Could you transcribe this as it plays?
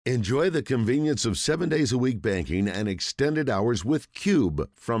Enjoy the convenience of 7 days a week banking and extended hours with Cube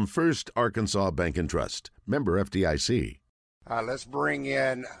from First Arkansas Bank and Trust. Member FDIC. Let's bring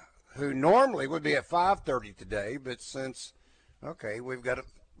in who normally would be at 5:30 today, but since we got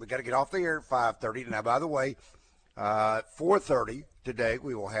to get off the air at 5:30. Now, by the way, 4:30 today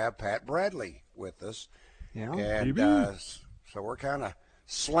we will have Pat Bradley with us, and so we're kind of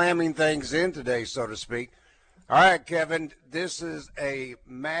slamming things in today, so to speak. All right, Kevin, this is a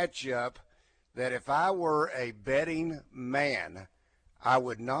matchup that if I were a betting man, I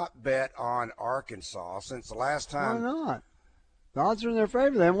would not bet on Arkansas since the last time. Why not? The odds are in their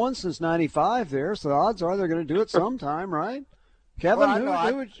favor. They haven't won since '95 there, so the odds are they're going to do it sometime, right? Kevin,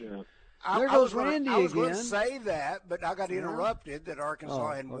 there goes Randy again. I was going to say that, but I got interrupted that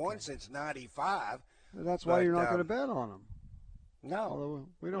Arkansas hadn't won since '95. That's why you're not going to bet on them. No. Although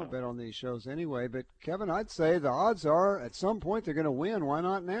we don't bet on these shows anyway. But, Kevin, I'd say the odds are at some point they're going to win. Why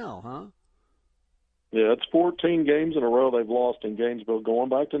not now, huh? Yeah, it's 14 games in a row they've lost in Gainesville going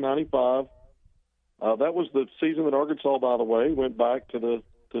back to '95. That was the season that Arkansas, by the way, went back to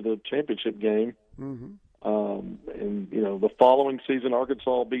the championship game. Mm-hmm. And, the following season,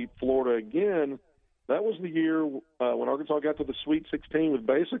 Arkansas beat Florida again. That was the year when Arkansas got to the Sweet 16 with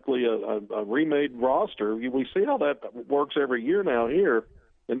basically a remade roster. We see how that works every year now here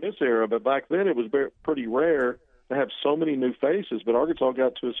in this era, but back then it was pretty rare to have so many new faces. But Arkansas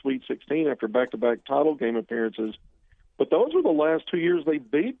got to a Sweet 16 after back-to-back title game appearances. But those were the last 2 years they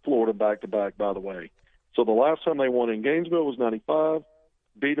beat Florida back-to-back, by the way. So the last time they won in Gainesville was '95,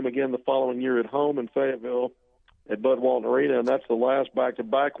 beat them again the following year at home in Fayetteville at Bud Walton Arena, and that's the last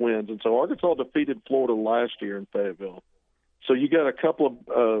back-to-back wins. And so Arkansas defeated Florida last year in Fayetteville. So you got a couple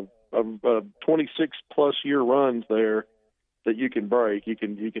of 26-plus year runs there that you can break. You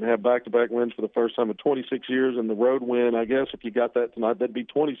can have back-to-back wins for the first time in 26 years, and the road win, I guess, if you got that tonight, that'd be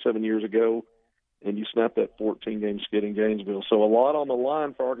 27 years ago, and you snapped that 14-game skid in Gainesville. So a lot on the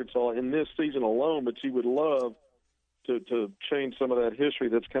line for Arkansas in this season alone, but you would love to change some of that history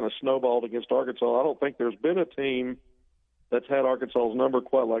that's kind of snowballed against Arkansas. I don't think there's been a team that's had Arkansas's number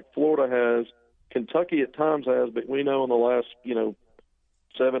quite like Florida has. Kentucky at times has, but we know in the last,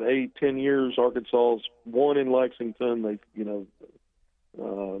 7, 8, 10 years, Arkansas's won in Lexington. They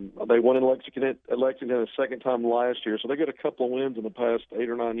won in Lexington a second time last year, so they got a couple of wins in the past 8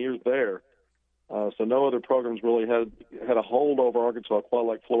 or 9 years there. So no other programs really had a hold over Arkansas quite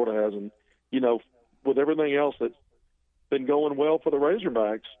like Florida has. And, with everything else that's been going well for the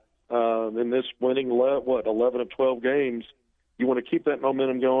Razorbacks in this winning, 11 of 12 games, you want to keep that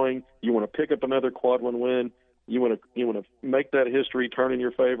momentum going. You want to pick up another quad one win. You want to make that history turn in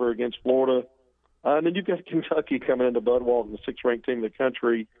your favor against Florida. And then you've got Kentucky coming into Bud Walton, the sixth-ranked team in the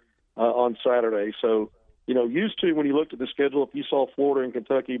country, on Saturday. So, used to when you looked at the schedule, if you saw Florida and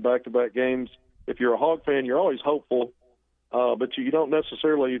Kentucky back-to-back games, if you're a Hog fan, you're always hopeful, but you don't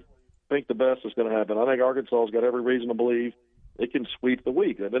necessarily think the best is going to happen. I think Arkansas has got every reason to believe they can sweep the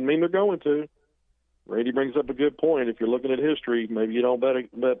week. That doesn't mean they're going to. Randy brings up a good point. If you're looking at history, maybe you don't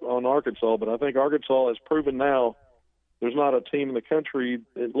bet on Arkansas, but I think Arkansas has proven now there's not a team in the country,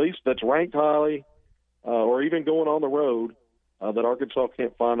 at least that's ranked highly or even going on the road, that Arkansas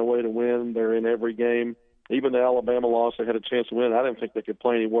can't find a way to win. They're in every game. Even the Alabama loss, they had a chance to win. I didn't think they could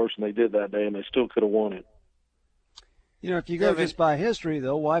play any worse than they did that day, and they still could have won it. If you go just by history,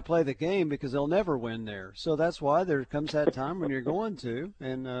 though, why play the game? Because they'll never win there. So that's why there comes that time when you're going to.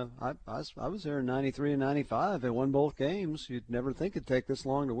 And I was there in '93 and '95. They won both games. You'd never think it'd take this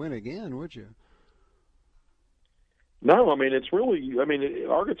long to win again, would you? No, it's really.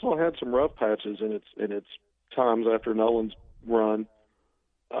 Arkansas had some rough patches in its times after Nolan's run,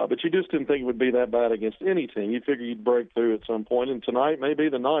 but you just didn't think it would be that bad against any team. You'd figure you'd break through at some point, and tonight may be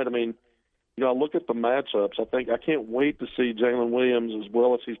the night. I look at the matchups. I can't wait to see Jalen Williams, as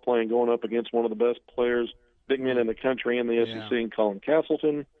well as he's playing, going up against one of the best players, big men in the country in the SEC, and Colin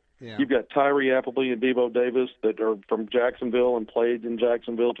Castleton. Yeah. You've got Tyree Appleby and Devo Davis that are from Jacksonville and played in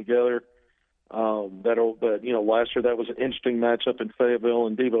Jacksonville together. Last year that was an interesting matchup in Fayetteville,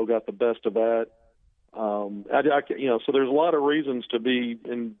 and Devo got the best of that. So there's a lot of reasons to be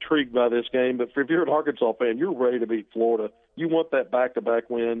intrigued by this game. But if you're an Arkansas fan, you're ready to beat Florida. You want that back-to-back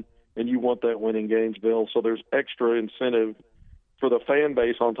win, and you want that win in Gainesville. So there's extra incentive for the fan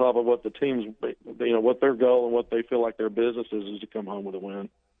base on top of what the teams, what their goal and what they feel like their business is to come home with a win.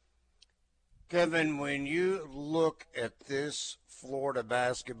 Kevin, when you look at this Florida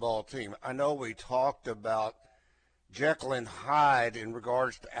basketball team, I know we talked about Jekyll and Hyde in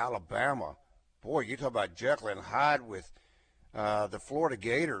regards to Alabama. Boy, you talk about Jekyll and Hyde with the Florida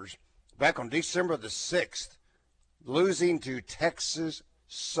Gators back on December the 6th, losing to Texas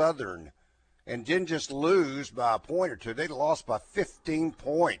Southern, and didn't just lose by a point or two. They lost by 15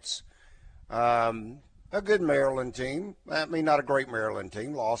 points. A good Maryland team. I mean, not a great Maryland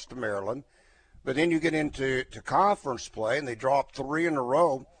team. Lost to Maryland. But then you get into conference play, and they drop 3 in a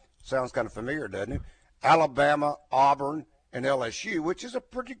row. Sounds kind of familiar, doesn't it? Alabama, Auburn, and LSU, which is a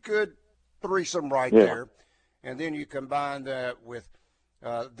pretty good threesome right there. And then you combine that with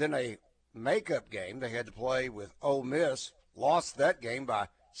then a makeup game. They had to play with Ole Miss. Lost that game by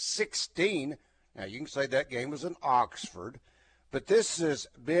 16. Now, you can say that game was in Oxford. But this has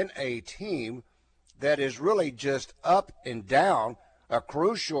been a team that is really just up and down. A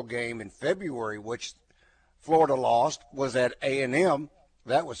crucial game in February, which Florida lost, was at A&M.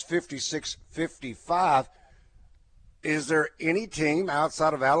 That was 56-55. Is there any team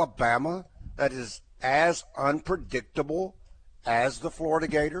outside of Alabama that is as unpredictable as the Florida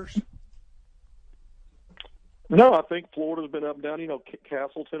Gators? No, I think Florida's been up and down. You know,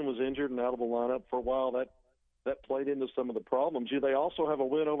 Castleton was injured and out of the lineup for a while. That played into some of the problems. They also have a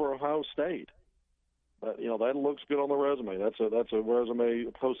win over Ohio State. You know, that looks good on the resume. That's a resume,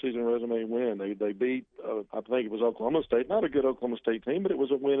 a postseason resume win. They beat, I think it was Oklahoma State. Not a good Oklahoma State team, but it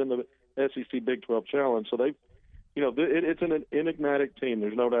was a win in the SEC Big 12 Challenge. So it's an enigmatic team.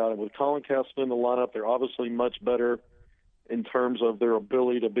 There's no doubt. And with Colin Castleton in the lineup, they're obviously much better in terms of their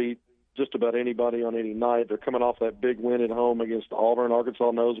ability to beat just about anybody on any night. They're coming off that big win at home against Auburn. Arkansas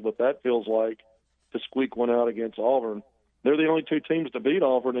knows what that feels like to squeak one out against Auburn. They're the only two teams to beat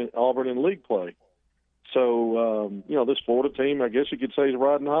Auburn in league play. So, this Florida team, I guess you could say, is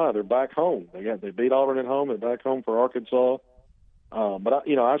riding high. They're back home. They beat Auburn at home. They're back home for Arkansas. But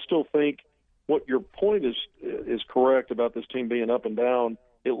I still think what your point is correct about this team being up and down.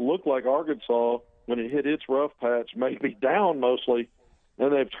 It looked like Arkansas, when it hit its rough patch, may be down mostly,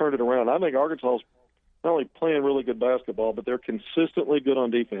 and they've turned it around. I think Arkansas is not only playing really good basketball, but they're consistently good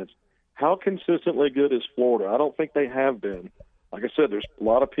on defense. How consistently good is Florida? I don't think they have been. Like I said, there's a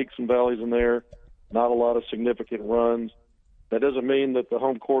lot of peaks and valleys in there. Not a lot of significant runs. That doesn't mean that the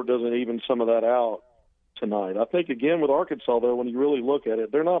home court doesn't even some of that out tonight. I think, again, with Arkansas, though, when you really look at it,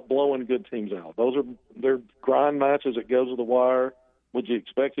 they're not blowing good teams out. They're grind matches that goes to the wire. Would you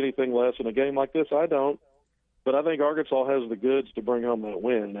expect anything less in a game like this? I don't. But I think Arkansas has the goods to bring home that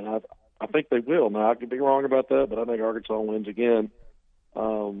win, and I think they will. Now, I could be wrong about that, but I think Arkansas wins again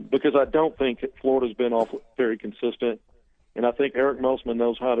because I don't think Florida's been very consistent, and I think Eric Mosman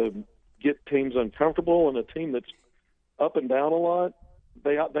knows how to get teams uncomfortable, and a team that's up and down a lot,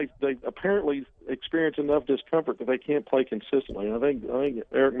 they apparently experience enough discomfort that they can't play consistently. And I think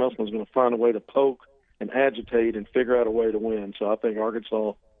Eric Musselman is going to find a way to poke and agitate and figure out a way to win. So I think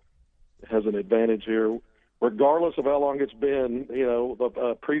Arkansas has an advantage here, regardless of how long it's been.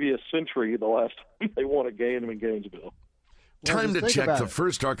 The previous century, the last time they won a game in Gainesville. Time to check the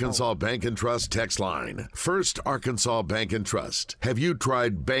First Arkansas Bank and Trust text line. First Arkansas Bank and Trust. Have you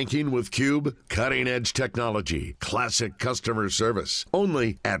tried banking with Cube? Cutting-edge technology, classic customer service.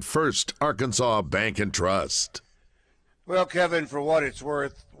 Only at First Arkansas Bank and Trust. Well, Kevin, for what it's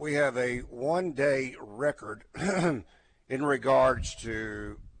worth, we have a one-day record in regards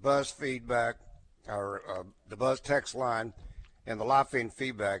to buzz feedback, or the buzz text line, and the live feed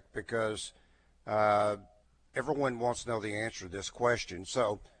feedback, because everyone wants to know the answer to this question,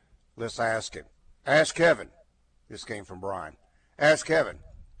 so let's ask him. Ask Kevin. This came from Brian. Ask Kevin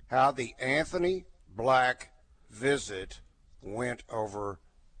how the Anthony Black visit went over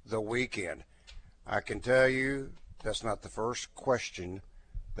the weekend. I can tell you that's not the first question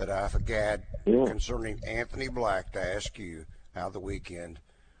that I've had concerning Anthony Black to ask you how the weekend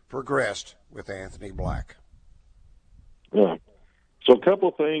progressed with Anthony Black. Yeah. So a couple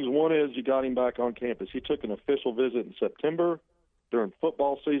of things. One is you got him back on campus. He took an official visit in September during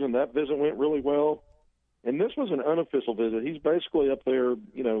football season. That visit went really well. And this was an unofficial visit. He's basically up there,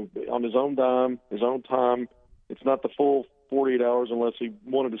 on his own dime, his own time. It's not the full 48 hours unless he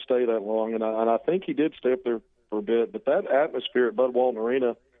wanted to stay that long. And I think he did stay up there for a bit. But that atmosphere at Bud Walton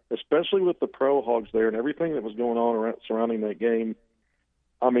Arena, especially with the Pro Hogs there and everything that was going on surrounding that game,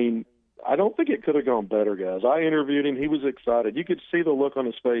 I don't think it could have gone better, guys. I interviewed him. He was excited. You could see the look on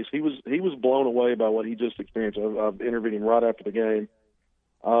his face. He was blown away by what he just experienced. I've interviewed him right after the game.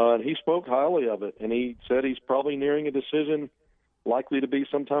 And he spoke highly of it, and he said he's probably nearing a decision likely to be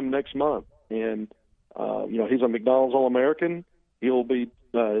sometime next month. And, he's a McDonald's All-American. He'll be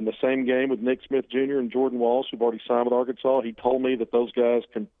in the same game with Nick Smith Jr. and Jordan Walsh, who've already signed with Arkansas. He told me that those guys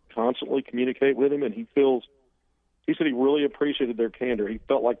can constantly communicate with him, and he said he really appreciated their candor. He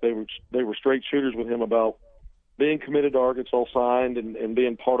felt like they were straight shooters with him about being committed to Arkansas, signed, and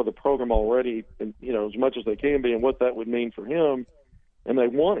being part of the program already, and as much as they can be, and what that would mean for him. and they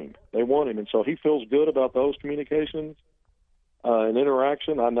want him. And so he feels good about those communications and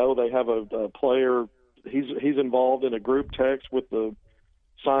interaction. I know they have a player. He's involved in a group text with the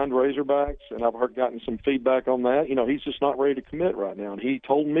signed Razorbacks, and I've gotten some feedback on that. He's just not ready to commit right now, and he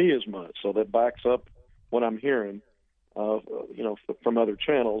told me as much. So that backs up what I'm hearing, from other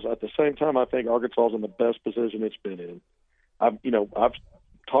channels. At the same time, I think Arkansas is in the best position it's been in. I've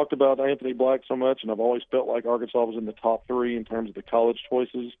talked about Anthony Black so much, and I've always felt like Arkansas was in the top 3 in terms of the college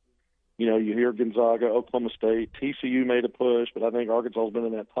choices. You hear Gonzaga, Oklahoma State, TCU made a push, but I think Arkansas has been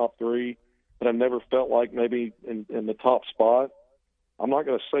in that top 3. But I've never felt like maybe in the top spot. I'm not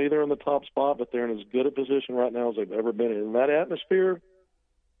going to say they're in the top spot, but they're in as good a position right now as they've ever been in. In that atmosphere,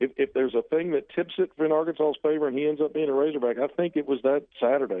 if there's a thing that tips it in Arkansas's favor and he ends up being a Razorback, I think it was that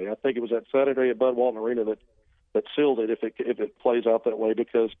Saturday. I think it was that Saturday at Bud Walton Arena that sealed it if it plays out that way,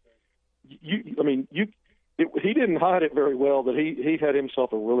 because he didn't hide it very well that he had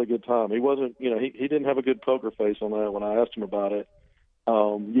himself a really good time. He wasn't, he didn't have a good poker face on that when I asked him about it.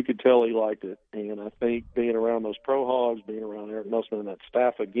 You could tell he liked it. And I think being around those Pro Hogs, being around Eric Musselman and that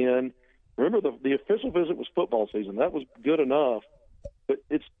staff again, remember the official visit was football season. That was good enough. But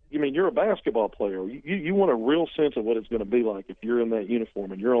you're a basketball player. You want a real sense of what it's going to be like if you're in that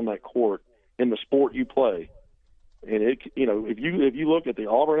uniform and you're on that court in the sport you play. And if you look at the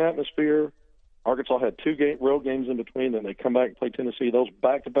Auburn atmosphere, Arkansas had 2 road games in between, then they come back and play Tennessee. Those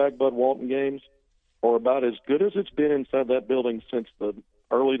back-to-back Bud Walton games are about as good as it's been inside that building since the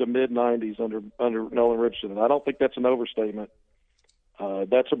early to mid-'90s under Nolan Richardson. And I don't think that's an overstatement.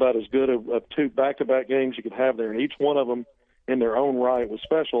 That's about as good of 2 back-to-back games you could have there, and each one of them in their own right was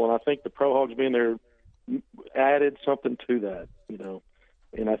special. And I think the Pro Hogs being there added something to that,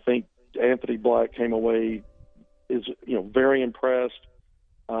 And I think Anthony Black came away very impressed.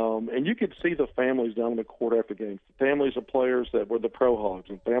 And you could see the families down in the court after games, families of players that were the Pro Hogs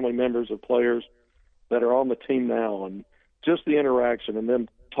and family members of players that are on the team now, and just the interaction and them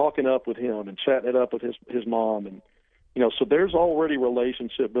talking up with him and chatting it up with his mom. And, so there's already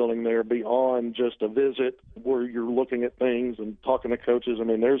relationship building there beyond just a visit where you're looking at things and talking to coaches.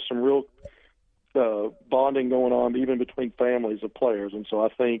 There's some real bonding going on even between families of players. And so I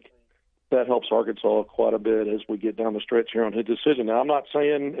think that helps Arkansas quite a bit as we get down the stretch here on his decision. Now, I'm not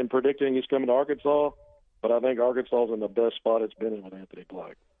saying and predicting he's coming to Arkansas, but I think Arkansas is in the best spot it's been in with Anthony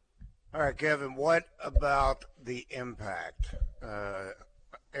Black. All right, Kevin, what about the impact?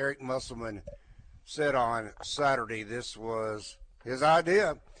 Eric Musselman said on Saturday this was his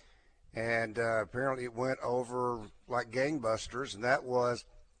idea, and apparently it went over like gangbusters, and that was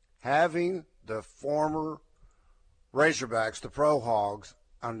having the former Razorbacks, the Pro Hogs,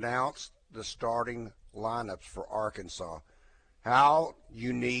 announce the starting lineups for Arkansas. How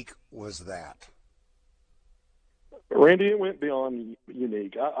unique was that? Randy, it went beyond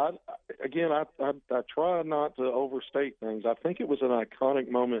unique. I try not to overstate things. I think it was an iconic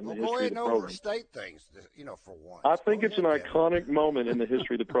moment in the history of the program. Go ahead and overstate things, for once. I think it's an iconic moment in the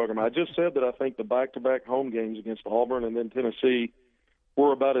history of the program. I just said that I think the back-to-back home games against Auburn and then Tennessee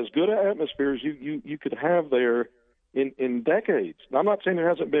were about as good an atmosphere as you could have there in decades. Now, I'm not saying there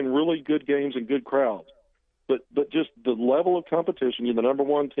hasn't been really good games and good crowds, but just the level of competition. You're the number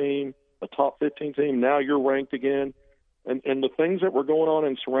 1 team, a top 15 team. Now you're ranked again. And the things that were going on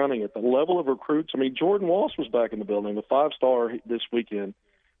and surrounding it, the level of recruits. Jordan Walsh was back in the building, the 5-star this weekend,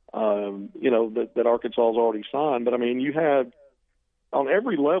 that Arkansas has already signed. But, you had, on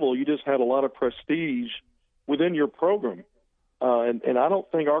every level, you just had a lot of prestige within your program. And I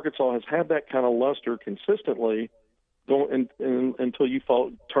don't think Arkansas has had that kind of luster consistently until you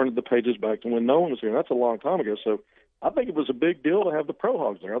turned the pages back to when no one was here. That's a long time ago. So I think it was a big deal to have the Pro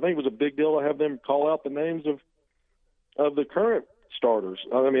Hogs there. I think it was a big deal to have them call out the names of the current starters.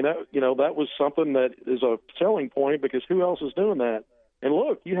 That was something that is a selling point because who else is doing that? And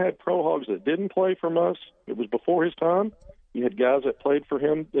look, you had Pro Hogs that didn't play from us. It was before his time. You had guys that played for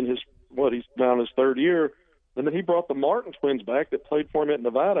him in he's now in his 3rd year. And then he brought the Martin twins back that played for him at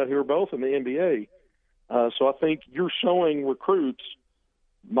Nevada, who are both in the NBA. So I think you're showing recruits,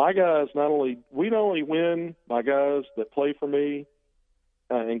 my guys, we not only win by guys that play for me,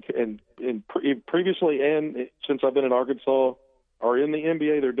 and previously and since I've been in Arkansas are in the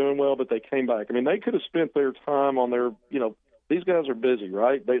NBA, they're doing well, but they came back. They could have spent their time on their, these guys are busy,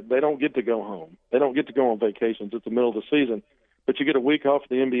 right? They don't get to go home. They don't get to go on vacations. It's the middle of the season. But you get a week off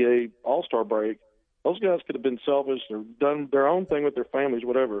the NBA All-Star break. Those guys could have been selfish or done their own thing with their families,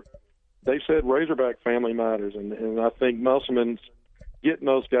 whatever. They said Razorback family matters, and I think Musselman's getting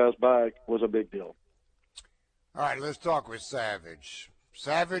those guys back was a big deal. All right, let's talk with Savage.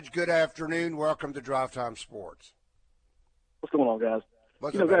 Savage, good afternoon. Welcome to Drive Time Sports. What's going on, guys?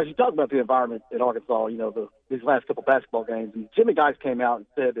 Guys, you talk about the environment in Arkansas, these last couple basketball games. And Jimmy Geis came out and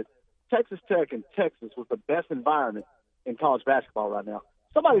said that Texas Tech and Texas was the best environment in college basketball right now.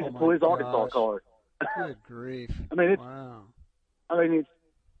 Somebody needs to pull his Arkansas card. Good grief. Wow. I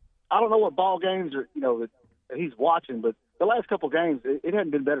don't know what ball games are, that he's watching, but the last couple games, it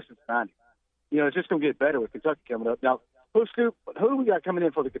hadn't been better since the 90s. It's just going to get better with Kentucky coming up. Now, Hoopscoop, who do we got coming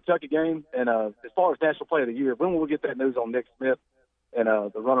in for the Kentucky game? And as far as National Player of the Year, when will we get that news on Nick Smith and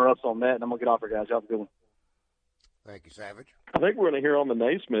the runner-ups on that? And I'm going to get off here, guys. Y'all have a good one. Thank you, Savage. I think we're going to hear on the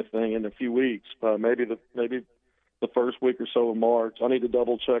Naismith thing in a few weeks, maybe the first week or so of March. I need to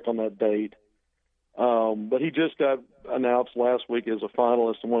double-check on that date. But he just got announced last week as a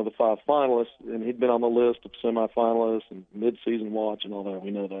finalist and one of the 5 finalists, and he'd been on the list of semifinalists and mid-season watch and all that.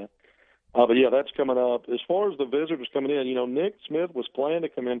 We know that. But, yeah, that's coming up. As far as the visitors coming in, Nick Smith was planning to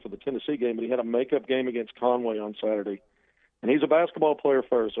come in for the Tennessee game, but he had a makeup game against Conway on Saturday. And he's a basketball player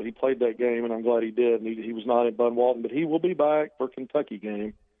first, so he played that game, and I'm glad he did. And he was not in Bud Walton, but he will be back for Kentucky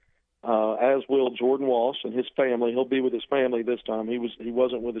game, as will Jordan Walsh and his family. He'll be with his family this time. He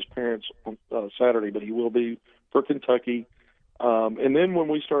wasn't with his parents on Saturday, but he will be for Kentucky. And then when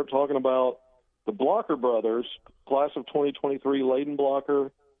we start talking about the Blocker brothers, class of 2023, Layden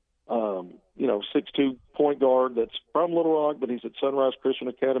Blocker, 6'2" point guard that's from Little Rock, but he's at Sunrise Christian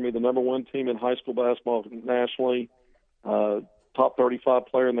Academy, the number 1 team in high school basketball nationally, top 35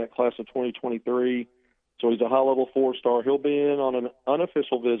 player in that class of 2023. So he's a high-level 4-star. He'll be in on an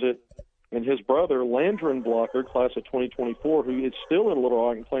unofficial visit. And his brother, Landron Blocker, class of 2024, who is still in Little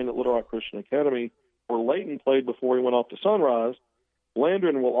Rock and playing at Little Rock Christian Academy, where Layton played before he went off to Sunrise,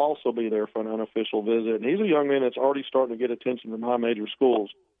 Landron will also be there for an unofficial visit. And he's a young man that's already starting to get attention from high major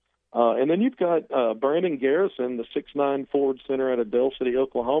schools. And then you've got Brandon Garrison, the 6'9" forward center out of Dell City,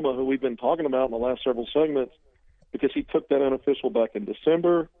 Oklahoma, who we've been talking about in the last several segments because he took that unofficial back in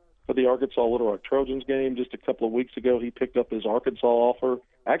December for the Arkansas Little Rock Trojans game. Just a couple of weeks ago, he picked up his Arkansas offer,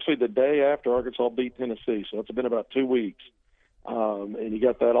 actually the day after Arkansas beat Tennessee, so it's been about 2 weeks. And he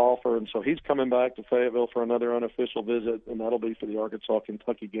got that offer, and so he's coming back to Fayetteville for another unofficial visit, and that'll be for the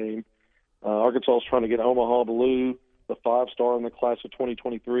Arkansas-Kentucky game. Arkansas is trying to get Omaha Blue, the 5-star in the class of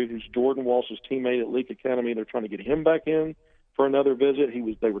 2023, who's Jordan Walsh's teammate at Leak Academy. They're trying to get him back in for another visit.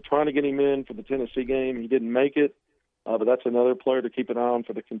 They were trying to get him in for the Tennessee game. He didn't make it, but that's another player to keep an eye on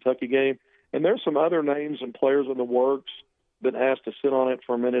for the Kentucky game. And there's some other names and players in the works been asked to sit on it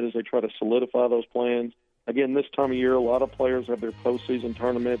for a minute as they try to solidify those plans. Again, this time of year, a lot of players have their postseason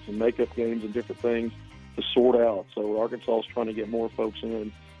tournaments and makeup games and different things to sort out. So Arkansas is trying to get more folks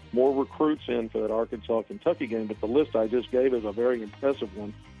in, more recruits in for that Arkansas-Kentucky game. But the list I just gave is a very impressive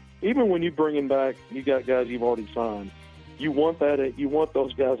one. Even when you bring in back, you got guys you've already signed. You want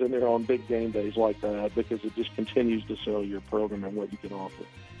those guys in there on big game days like that because it just continues to sell your program and what you can offer.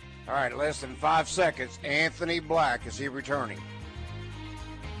 All right, less than 5 seconds. Anthony Black, is he returning?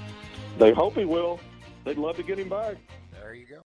 They hope he will. They'd love to get him back. There you go.